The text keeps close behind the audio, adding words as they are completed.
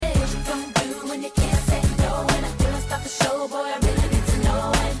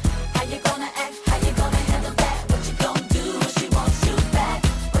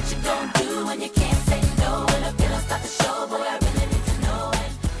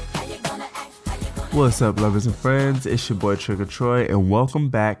What's up, lovers and friends? It's your boy Trigger Troy, and welcome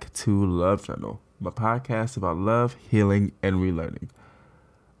back to Love Journal, my podcast about love, healing, and relearning.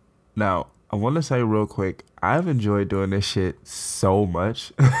 Now, I want to say real quick, I've enjoyed doing this shit so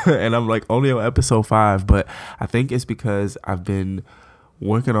much, and I'm like only on episode 5, but I think it's because I've been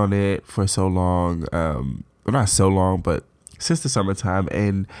working on it for so long, well, not so long, but since the summertime,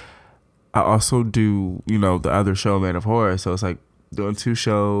 and I also do, the other show, Man of Horror, so it's like doing 2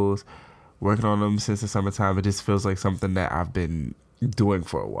 shows, working on them since the summertime. It just feels like something that I've been doing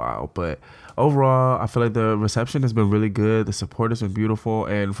for a while. But overall, I feel like the reception has been really good. The support has been beautiful.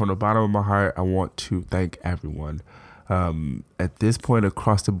 And from the bottom of my heart, I want to thank everyone. At this point,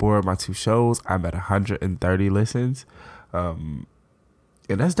 across the board, my 2 shows, I'm at 130 listens. And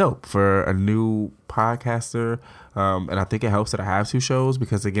that's dope for a new podcaster. And I think it helps that I have 2 shows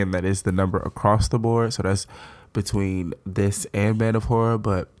because, again, that is the number across the board. So that's between this and Man of Horror.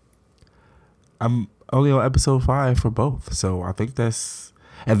 But I'm only on episode 5 for both. So I think that's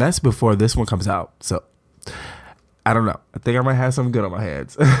before this one comes out. So I don't know. I think I might have something good on my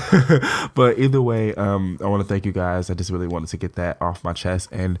hands. But either way, I want to thank you guys. I just really wanted to get that off my chest.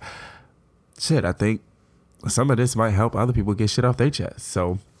 And shit, I think some of this might help other people get shit off their chest.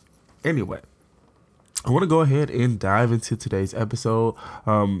 So anyway, I want to go ahead and dive into today's episode.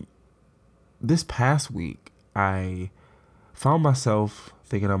 This past week, I found myself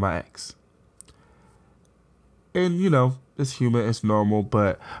thinking of my ex. And, it's human, it's normal.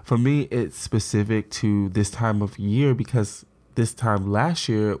 But for me, it's specific to this time of year because this time last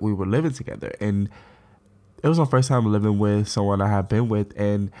year, we were living together. And it was my first time living with someone I had been with.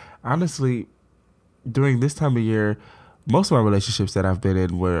 And honestly, during this time of year, most of my relationships that I've been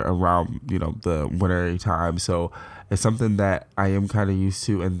in were around, the winter time. So it's something that I am kind of used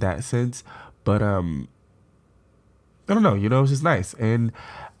to in that sense. But I don't know, it's just nice. And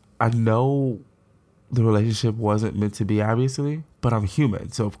I know the relationship wasn't meant to be, obviously, but I'm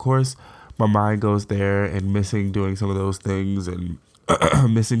human. So, of course, my mind goes there and missing doing some of those things and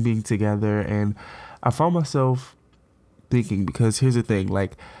missing being together. And I found myself thinking, because here's the thing,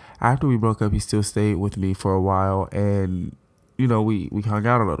 like, after we broke up, he still stayed with me for a while. And, we hung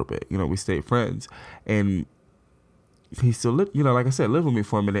out a little bit. We stayed friends. And he still lived, like I said, lived with me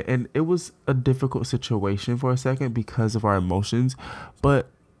for a minute. And it was a difficult situation for a second because of our emotions.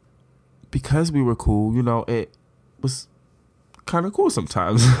 But because we were cool, it was kind of cool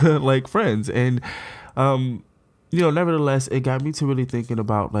sometimes, like friends. And, nevertheless, it got me to really thinking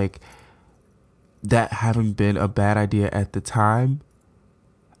about, like, that having been a bad idea at the time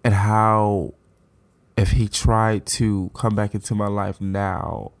and how if he tried to come back into my life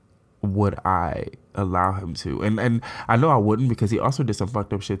now, would I allow him to? And I know I wouldn't because he also did some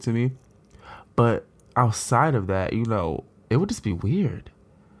fucked up shit to me. But outside of that, it would just be weird.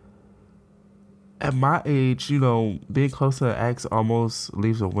 At my age, being close to an ex almost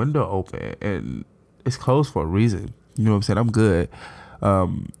leaves a window open, and it's closed for a reason. You know what I'm saying? I'm good.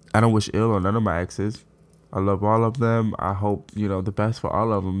 I don't wish ill on none of my exes. I love all of them. I hope, the best for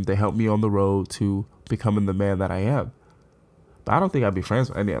all of them. They helped me on the road to becoming the man that I am. But I don't think I'd be friends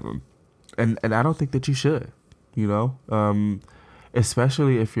with any of them. And I don't think that you should,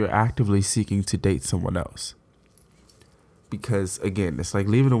 especially if you're actively seeking to date someone else. Because, again, it's like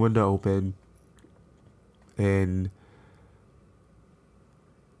leaving a window open. And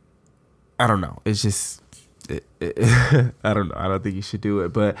I don't know. It's just, I don't know. I don't think you should do it.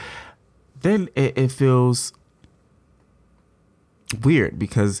 But then it feels weird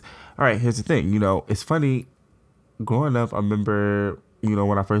because, all right, here's the thing. It's funny. Growing up, I remember,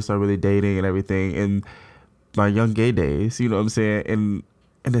 when I first started really dating and everything in my young gay days, you know what I'm saying? And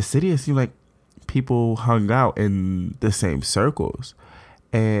in the city, it seemed like people hung out in the same circles.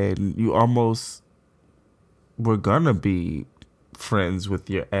 And you almost were gonna be friends with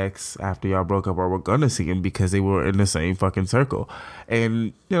your ex after y'all broke up, or we're gonna see him because they were in the same fucking circle.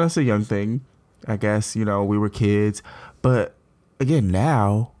 And that's a young thing, I guess. We were kids, but again,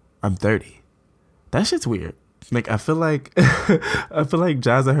 now I'm 30. That shit's weird. Like, I feel like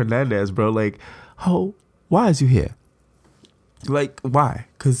Jaza Hernandez, bro. Like, why is you here? Like, why?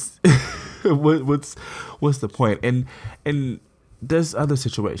 Because what's the point? And there's other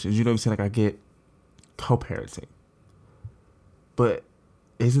situations, you know what I'm saying? Like, I get co-parenting, but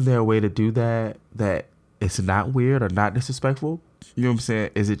isn't there a way to do that it's not weird or not disrespectful? You know what I'm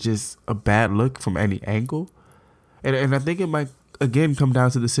saying? Is it just a bad look from any angle? And I think it might again come down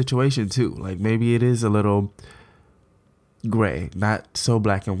to the situation too. Like, maybe it is a little gray, not so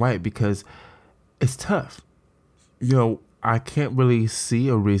black and white, because it's tough. I can't really see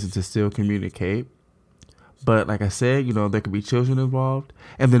a reason to still communicate, But like I said, there could be children involved.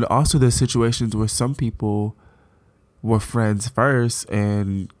 And then also there's situations where some people were friends first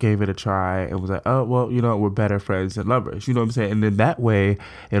and gave it a try and was like, oh, well, we're better friends than lovers. You know what I'm saying? And then that way,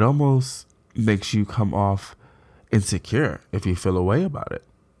 it almost makes you come off insecure if you feel a way about it.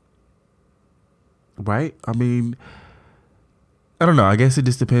 Right? I mean, I don't know. I guess it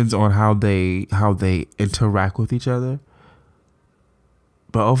just depends on how they interact with each other.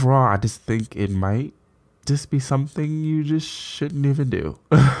 But overall, I just think it might just be something you just shouldn't even do.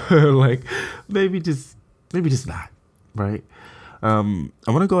 Like maybe just not, right? I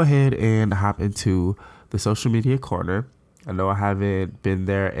want to go ahead and hop into the social media corner. I know I haven't been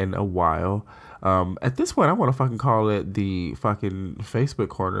there in a while. At this point, I want to fucking call it the fucking Facebook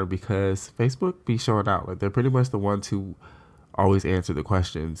corner because Facebook be showing out. Like they're pretty much the ones who always answer the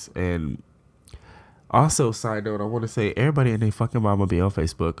questions. And also, side note, I want to say everybody and their fucking mama be on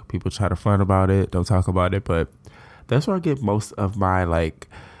Facebook. People try to front about it, don't talk about it, but that's where I get most of my, like,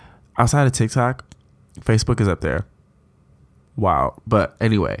 outside of TikTok, Facebook is up there. Wow. But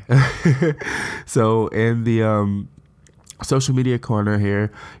anyway, so in the social media corner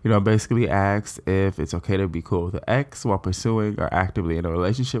here, I basically asked if it's okay to be cool with an ex while pursuing or actively in a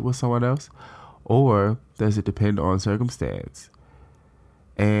relationship with someone else, or does it depend on circumstance?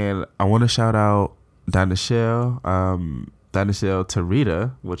 And I want to shout out Danishelle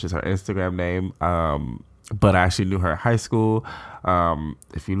Tarita, which is her Instagram name. But I actually knew her in high school.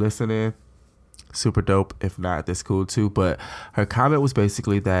 If you listening, super dope. If not, that's cool too. But her comment was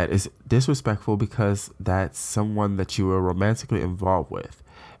basically that it's disrespectful because that's someone that you were romantically involved with.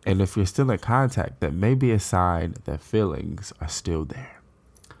 And if you're still in contact, that may be a sign that feelings are still there.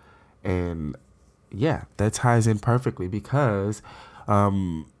 And yeah, that ties in perfectly because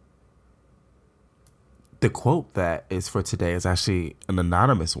the quote that is for today is actually an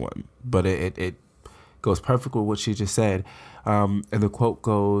anonymous one, but it goes perfect with what she just said. And the quote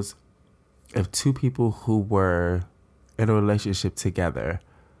goes, if two people who were in a relationship together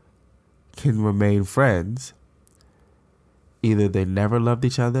can remain friends, either they never loved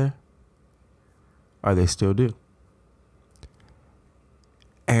each other or they still do.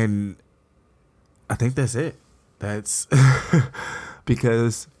 And I think that's it. That's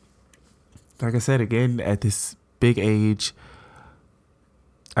because, like I said, again, at this big age,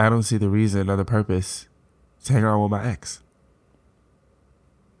 I don't see the reason or the purpose to hang around with my ex.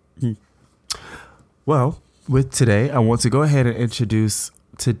 Well, with today, I want to go ahead and introduce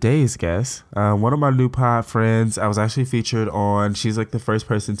today's guest. One of my new pod friends, I was actually featured on, she's like the first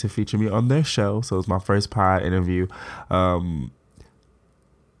person to feature me on their show. So it was my first pod interview.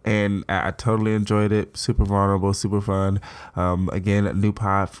 And I totally enjoyed it. Super vulnerable, super fun. Again, a new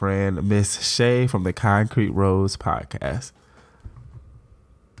pod friend, Miss Shay from the Concrete Rose podcast.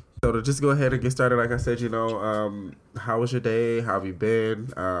 So to just go ahead and get started, like I said, how was your day? How have you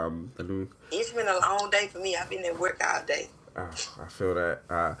been? It's been a long day for me. I've been at work all day. I feel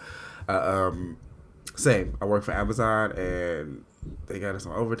that. Same. I work for Amazon, and they got us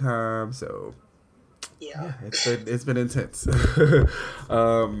on overtime, so yeah, it's been intense. So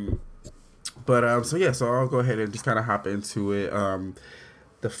I'll go ahead and just kind of hop into it.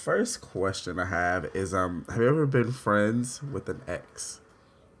 The first question I have is, have you ever been friends with an ex?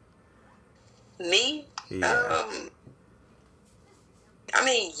 Me? Yeah.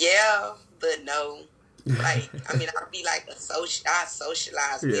 Yeah, but no. Like, I'll be like I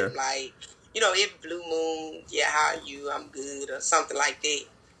socialize with, like, if blue moon, yeah, how are you? I'm good, or something like that.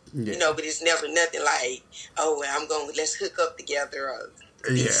 Yeah. But it's never nothing like, let's hook up together or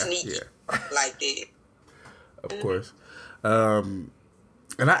be sneaky like that. Of course. And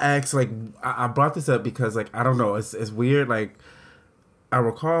I asked, like, I brought this up because, like, I don't know, it's weird. Like, I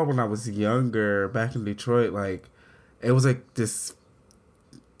recall when I was younger, back in Detroit, like, it was like this,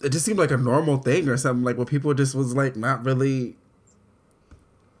 it just seemed like a normal thing or something, like, where people just was, like, not really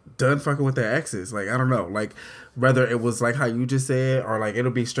done fucking with their exes. Like, I don't know, like, whether it was like how you just said, or like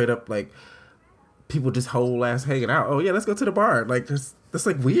it'll be straight up like people just whole ass hanging out. Oh yeah, let's go to the bar. Like that's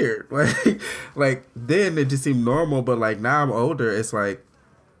like weird. Like then it just seemed normal, but like now I'm older, it's like,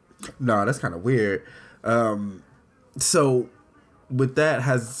 no, that's kind of weird. So with that,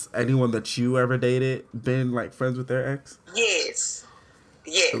 has anyone that you ever dated been like friends with their ex? Yes.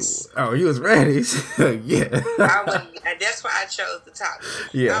 Oh, you was ready. Yeah. That's why I chose the topic.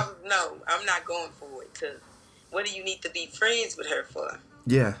 Yeah. No, I'm not going for it. Cause what do you need to be friends with her for?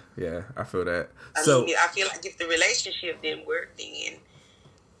 Yeah, I feel that. I feel like if the relationship didn't work, then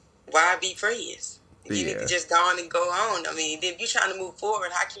why be friends? You need to just go on and go on. If you're trying to move forward,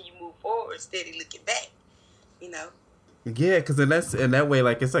 how can you move forward steady looking back? Yeah, because in that way,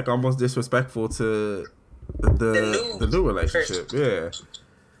 like, it's like almost disrespectful to the new relationship. Person. Yeah.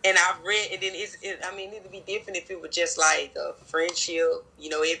 And I've read, and then it'd be different if it was just like a friendship,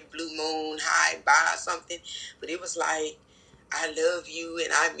 every blue moon, high and by or something. But it was like, I love you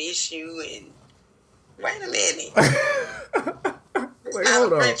and I miss you, and wait a minute. Like,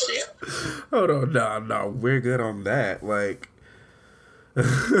 hold on. Hold on. No, we're good on that. Like,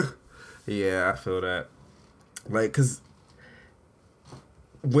 yeah, I feel that. Like, cause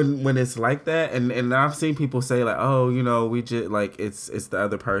when it's like that, and I've seen people say like, oh, we just like it's the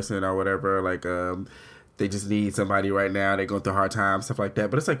other person or whatever, like they just need somebody right now, they're going through a hard time, stuff like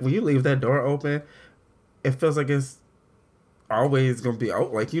that. But it's like when you leave that door open, it feels like it's always gonna be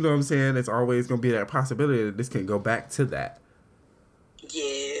like, you know what I'm saying, it's always gonna be that possibility that this can go back to that.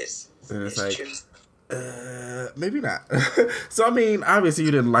 Yes. And it's like true. Maybe not. So I mean, obviously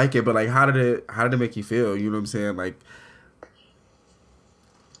you didn't like it, but like how did it make you feel? You know what I'm saying? Like,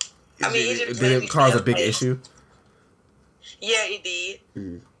 did it cause a big issue? Yeah, it did.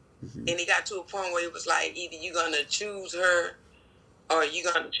 Mm-hmm. And it got to a point where it was like, either you're gonna choose her or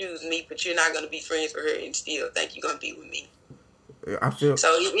you're gonna choose me, but you're not gonna be friends with her and still think you're gonna be with me. I feel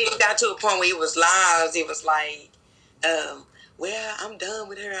so. It got to a point where it was lies. It was like, well, I'm done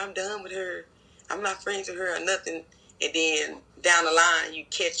with her. I'm not friends with her or nothing. And then down the line, you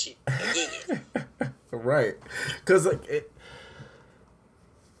catch it again. Right, because like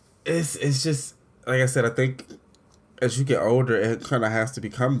it's just like I said. I think as you get older, it kind of has to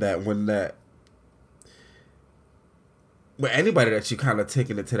become that when anybody that you kind of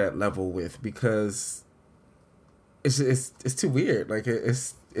taking it to that level with, because it's too weird. Like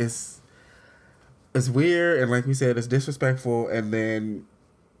it's weird, and like we said, it's disrespectful, and then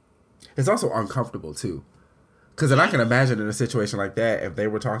it's also uncomfortable too. Because then I can imagine in a situation like that, if they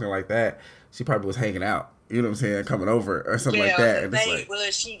were talking like that, she probably was hanging out. You know what I'm saying? Coming over or something like that. The thing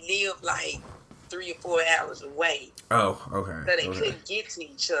was, she lived like 3 or 4 hours away. Oh, okay. So they couldn't get to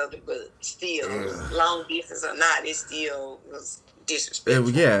each other, but still, long distance or not, it still was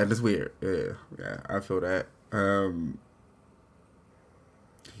disrespectful. Yeah, it's weird. Yeah, I feel that.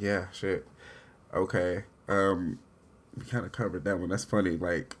 Yeah, shit. Okay. We kind of covered that one. That's funny.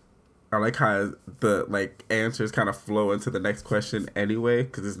 Like, I like how the like answers kind of flow into the next question anyway,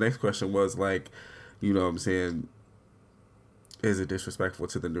 because this next question was like, you know what I'm saying, is it disrespectful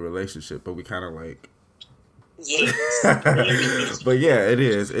to the new relationship? But we kind of like, yes. But yeah, it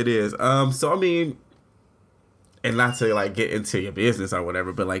is. So I mean, and not to like get into your business or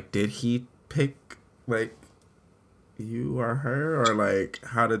whatever, but like, did he pick like you or her, or like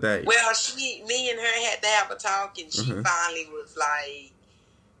how did that? Well, me and her had to have a talk, and she finally was like,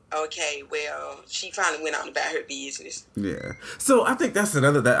 okay, well, she finally went on about her business. Yeah. So I think that's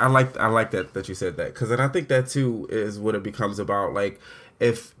another that I like that you said that, because then I think that too is what it becomes about. Like,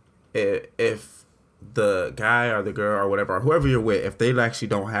 if the guy or the girl or whatever, or whoever you're with, if they actually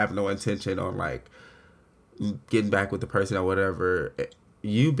don't have no intention on like getting back with the person or whatever,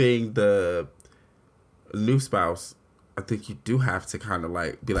 you being the new spouse, I think you do have to kind of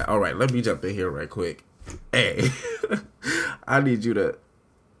like be like, all right, let me jump in here right quick. Hey, I need you to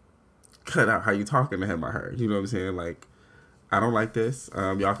cut out how you talking to him or her. You know what I'm saying? Like, I don't like this.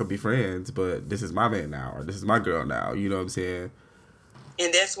 Y'all could be friends, but this is my man now, or this is my girl now. You know what I'm saying?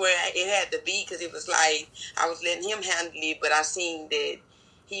 And that's where it had to be, because it was like I was letting him handle it, but I seen that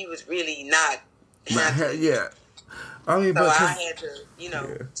he was really not handling it. Yeah. I mean, so I had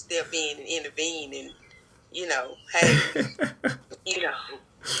to, step in and intervene, and hey,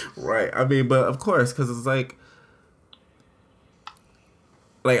 Right. I mean, but of course, because it's like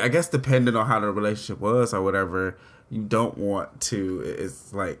I guess depending on how the relationship was or whatever, you don't want to,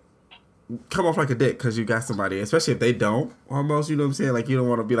 it's like, come off like a dick because you got somebody, especially if they don't, almost, you know what I'm saying? Like, you don't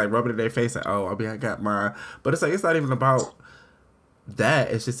want to be like rubbing it in their face like, oh, I mean, I got mine. But it's like, it's not even about that.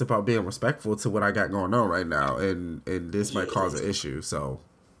 It's just about being respectful to what I got going on right now. And this might cause an issue. So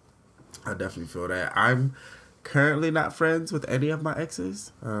I definitely feel that. I'm currently not friends with any of my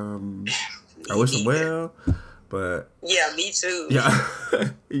exes. I wish them well. But yeah, me too. Yeah,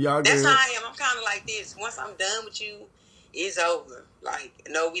 y'all. That's how I am. I'm kind of like this. Once I'm done with you, it's over. Like,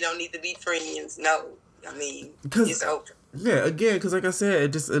 no, we don't need to be friends. No, I mean, it's over. Yeah, again, because like I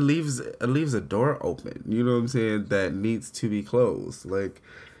said, it leaves a door open. You know what I'm saying? That needs to be closed. Like,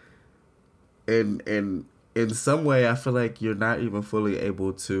 and in some way, I feel like you're not even fully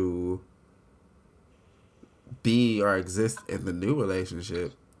able to be or exist in the new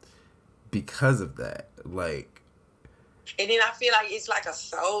relationship because of that. Like. And then I feel like it's like a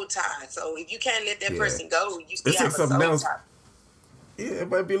soul tie. So if you can't let that person go, you still have a soul tie. Yeah, it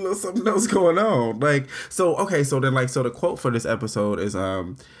might be a little something else going on. Like, so, okay, so then, like, so the quote for this episode is,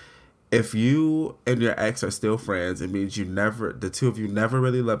 if you and your ex are still friends, it means the two of you never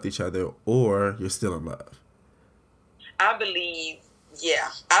really loved each other, or you're still in love. I believe,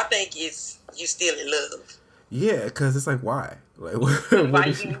 I think it's you still in love. Yeah, because it's like, why? Like,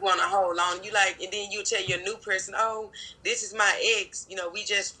 why do you want to hold on? You like, and then you tell your new person, oh, this is my ex. We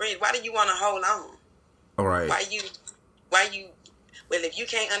just friends. Why do you want to hold on? All right. Why you? Well, if you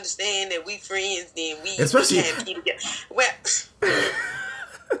can't understand that we friends, then we can't be together. Well.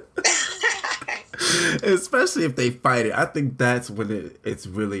 Especially if they fight it. I think that's when it's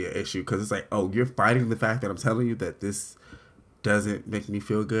really an issue, because it's like, oh, you're fighting the fact that I'm telling you that this doesn't make me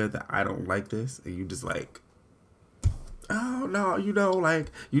feel good, that I don't like this, and you just like, oh no,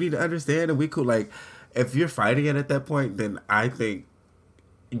 like, you need to understand, and we could, like, if you're fighting it at that point, then I think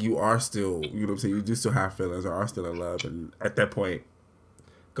you are still, you know what I'm saying, you do still have feelings or are still in love, and at that point,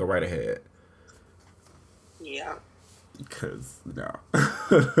 go right ahead. Yeah. Because no.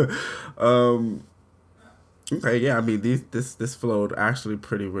 Okay, yeah, I mean, this flowed actually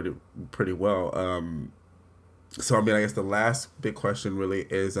pretty well. So I mean, I guess the last big question really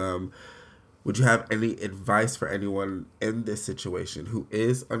is, would you have any advice for anyone in this situation who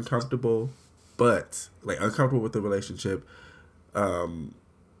is uncomfortable, but like uncomfortable with the relationship, or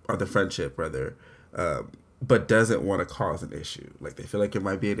the friendship rather, but doesn't want to cause an issue? Like, they feel like it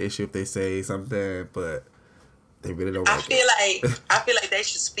might be an issue if they say something, but they really don't. I feel like they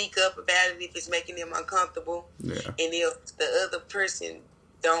should speak up about it if it's making them uncomfortable. Yeah. And if the other person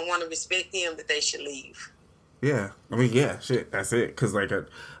don't want to respect them, that they should leave. Yeah, I mean, yeah, shit, that's it. Because like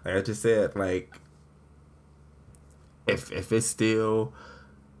I just said, like, if it's still,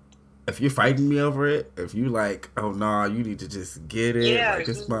 if you're fighting me over it, if you like, oh no, you need to just get it. Yeah, like,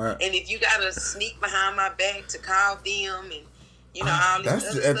 it's my. And if you gotta sneak behind my back to call them and all this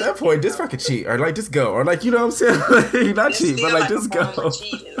other at stuff, that point, just fucking cheat, or like just go, or like, you know what I'm saying, like, not cheat, but like just go.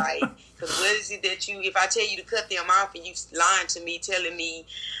 Cheating, like, because what is it that if I tell you to cut them off and you lying to me, telling me,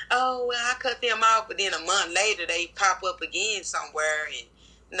 oh well, I cut them off, but then a month later they pop up again somewhere, and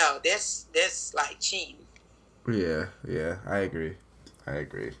no, that's like cheating. Yeah, I agree. Yeah,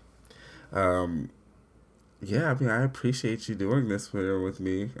 I mean, I appreciate you doing this with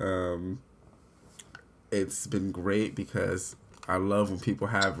me. It's been great because I love when people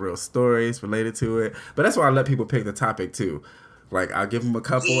have real stories related to it. But that's why I let people pick the topic too. Like, I'll give them a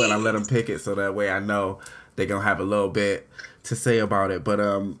couple and I let them pick it, so that way I know they're going to have a little bit to say about it. But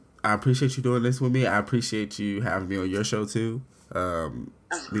I appreciate you doing this with me. I appreciate you having me on your show too.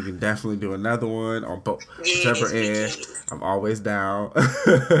 We can definitely do another one on both, whichever end. I'm always down.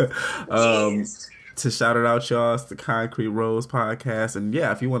 To shout it out, y'all, it's the Concrete Rose podcast. And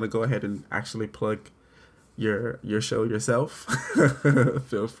yeah, if you want to go ahead and actually plug your show yourself,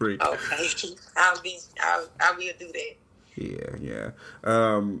 feel free. Okay, I will do that. Yeah.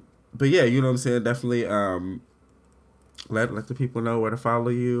 But yeah, you know what I'm saying? Definitely let the people know where to follow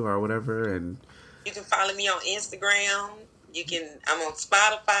you or whatever. And you can follow me on Instagram. I'm on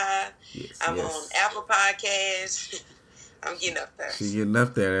Spotify. Yes, I'm on Apple Podcasts. I'm getting up there. She's getting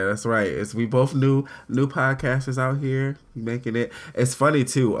up there. That's right. We both new podcasters out here making it. It's funny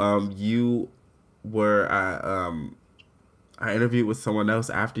too. You were I interviewed with someone else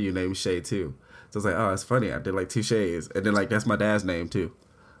after you named Shay too. So I was like, oh, it's funny. I did like 2 Shays, and then like that's my dad's name too.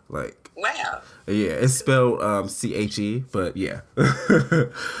 Like, wow. Yeah, it's spelled CHE, but yeah.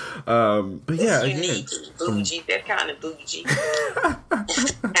 But yeah, again, bougie. That's kind of bougie.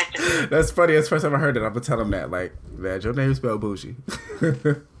 That's funny. That's the first time I heard it. I'm gonna tell him that, like, that your name spelled bougie.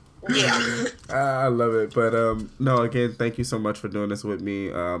 Yeah. I love it. But no, again, thank you so much for doing this with me.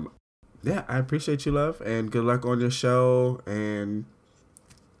 Yeah, I appreciate you, love, and good luck on your show. And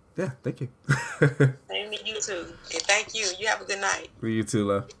yeah, thank you. Same to you too. And thank you. You have a good night. You too,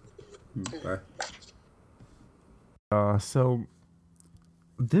 love. Bye. So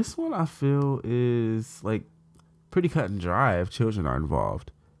this one I feel is like pretty cut and dry if children are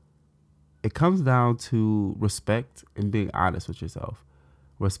involved. It comes down to respect and being honest with yourself.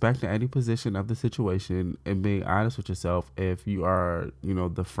 Respecting any position of the situation and being honest with yourself if you are,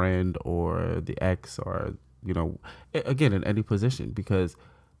 the friend or the ex or, again, in any position. Because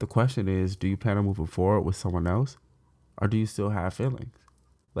the question is, do you plan on moving forward with someone else or do you still have feelings?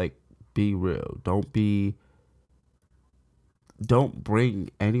 Like, be real. Don't bring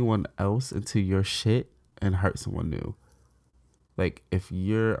anyone else into your shit and hurt someone new. Like, if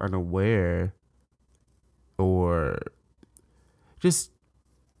you're unaware or just,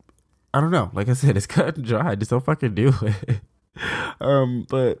 I don't know. Like I said, it's cut and dry. Just don't fucking do it.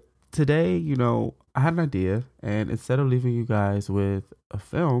 But today, I had an idea, and instead of leaving you guys with a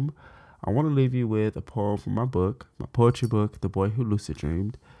film, I want to leave you with a poem from my book, my poetry book, The Boy Who Lucid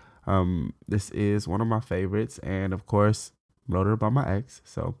Dreamed. This is one of my favorites, and of course, wrote it by my ex,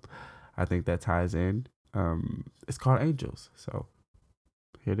 so I think that ties in. It's called Angels, so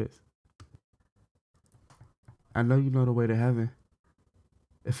here it is. I know you know the way to heaven.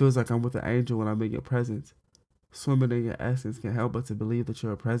 It feels like I'm with an angel when I'm in your presence. Swimming in your essence, can't help but to believe that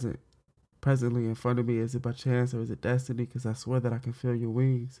you're presently in front of me. Is it by chance or is it destiny? Cause I swear that I can feel your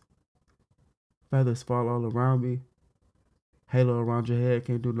wings. Feathers fall all around me. Halo around your head,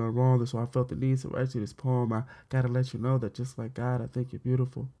 can't do no wrong. That's why I felt the need to write you this poem. I gotta let you know that just like God, I think you're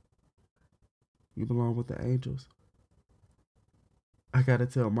beautiful. You belong with the angels. I gotta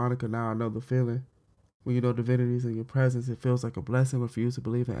tell Monica now I know the feeling. When you know divinity's in your presence, it feels like a blessing. Refuse to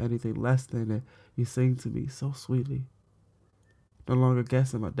believe in anything less than it. You sing to me so sweetly. No longer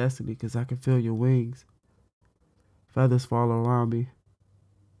guessing my destiny, cause I can feel your wings. Feathers fall around me.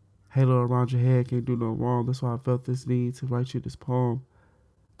 Halo around your head, can't do no wrong. That's why I felt this need to write you this poem.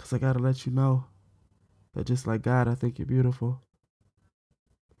 Cause I gotta let you know that just like God, I think you're beautiful.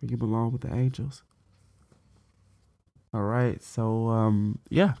 And you belong with the angels. All right, so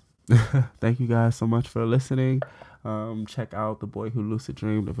yeah. Thank you guys so much for listening. Check out The Boy Who Lucid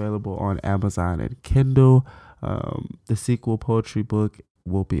Dreamed, available on Amazon and Kindle. The sequel poetry book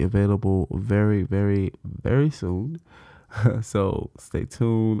will be available very, very, very soon. So stay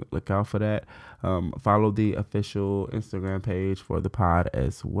tuned. Look out for that. Follow the official Instagram page for the pod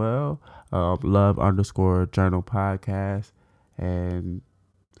as well. Love_journal podcast. And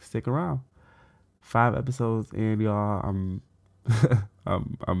stick around. 5 episodes in, y'all. I'm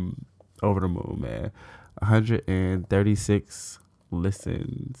over the moon, man. 136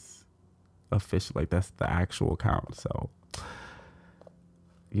 listens official. Like, that's the actual count. So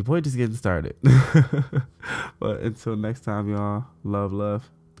your boy just getting started. But until next time, y'all. Love.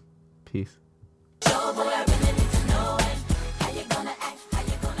 Peace.